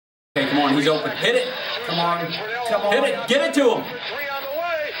Come on, he's open. Hit it. Come on. Come on. Hit it. Get it to him.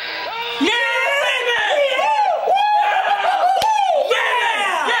 Yeah, baby!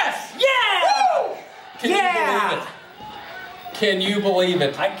 Yeah! Yes! Yeah! Can you believe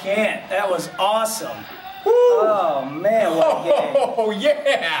it? I can't. That was awesome. Woo. Oh, man, what a game. Oh,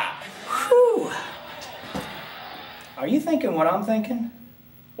 yeah! Whew. Are you thinking what I'm thinking?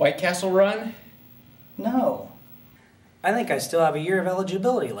 White Castle run? No. I think I still have a year of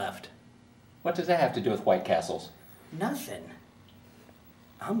eligibility left. What does that have to do with White Castles? Nothing.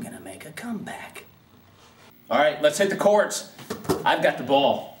 I'm gonna make a comeback. All right, let's hit the courts. I've got the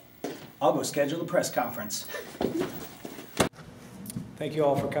ball. I'll go schedule the press conference. Thank you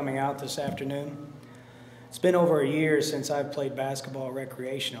all for coming out this afternoon. It's been over a year since I've played basketball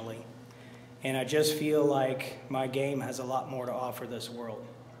recreationally, and I just feel like my game has a lot more to offer this world.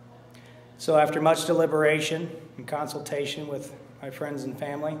 So after much deliberation and consultation with my friends and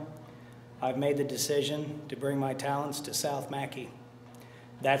family, I've made the decision to bring my talents to South Mackey.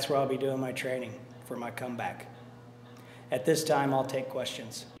 That's where I'll be doing my training for my comeback. At this time, I'll take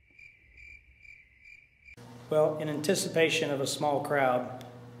questions. Well, in anticipation of a small crowd,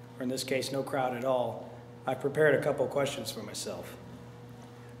 or in this case, no crowd at all, I prepared a couple questions for myself.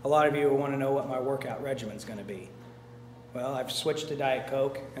 A lot of you will want to know what my workout regimen's going to be. Well, I've switched to Diet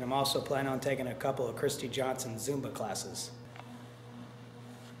Coke, and I'm also planning on taking a couple of Christy Johnson Zumba classes.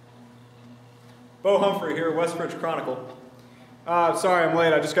 Bo Humphrey here, Westbridge Chronicle. Sorry I'm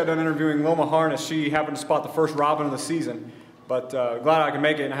late. I just got done interviewing Loma Harness. She happened to spot the first robin of the season, but glad I could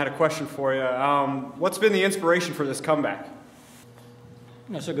make it, and I had a question for you. What's been the inspiration for this comeback?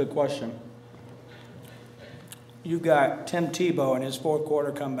 That's a good question. You've got Tim Tebow in his fourth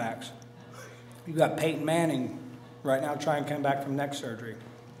quarter comebacks. You've got Peyton Manning right now trying to come back from neck surgery.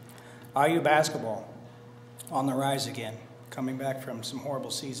 IU basketball on the rise again, coming back from some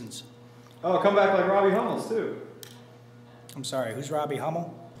horrible seasons. Oh, come back like Robbie Hummels, too. I'm sorry, who's Robbie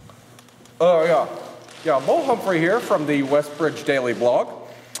Hummel? Yeah, Bo Humphrey here from the Westbridge Daily Blog.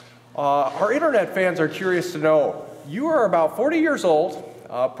 Our internet fans are curious to know, you are about 40 years old,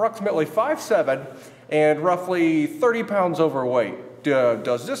 approximately 5'7", and roughly 30 pounds overweight.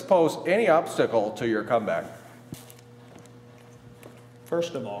 Does this pose any obstacle to your comeback?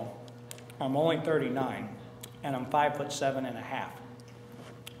 First of all, I'm only 39, and I'm 5'7½".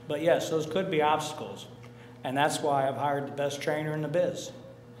 But yes, those could be obstacles, and that's why I've hired the best trainer in the biz.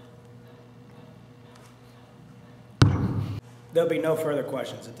 There'll be no further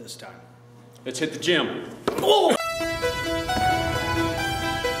questions at this time. Let's hit the gym. Oh!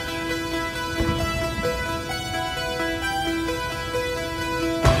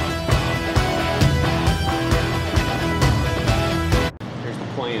 Here's the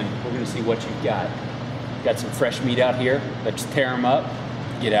plan. We're going to see what you've got. Got some fresh meat out here. Let's tear them up.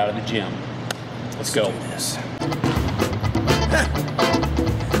 Get out of the gym. Let's go. Do this.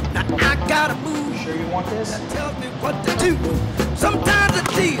 Now I gotta move. Sure you want this? That tells me what to do. Sometimes I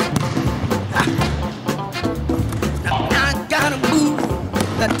feel. Now I gotta move.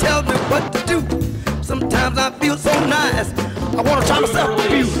 That tells me what to do. Sometimes I feel so nice. I wanna try myself a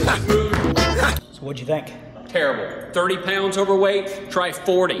few. So what'd you think? Terrible. 30 pounds overweight. Try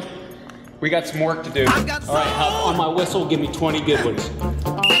 40. We got some work to do. All right, Huff, on my whistle, give me 20 good ones.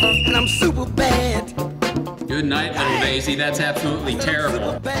 And I'm super bad. Good night, little Daisy. That's absolutely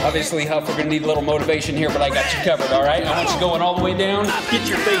terrible. Obviously, Huff, we're gonna need a little motivation here, but I got you covered, all right? I want you going all the way down. Get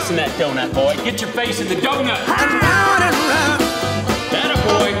your face in that donut, boy. Get your face in the donut. And round and round. That a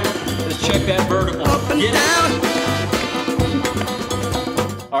boy. Let's check that vertical. Up and Get down.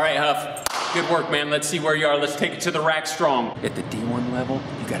 All right, Huff. Good work, man. Let's see where you are. Let's take it to the rack strong. At the D1 level,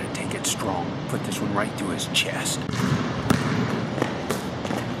 you gotta take it strong. Put this one right through his chest.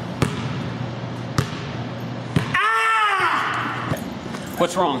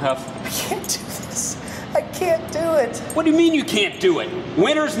 What's wrong, Huff? I can't do this. I can't do it. What do you mean you can't do it?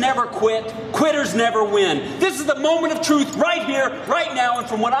 Winners never quit, quitters never win. This is the moment of truth right here, right now, and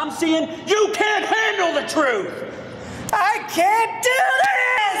from what I'm seeing, you can't handle the truth! I can't do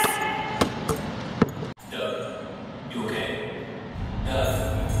this!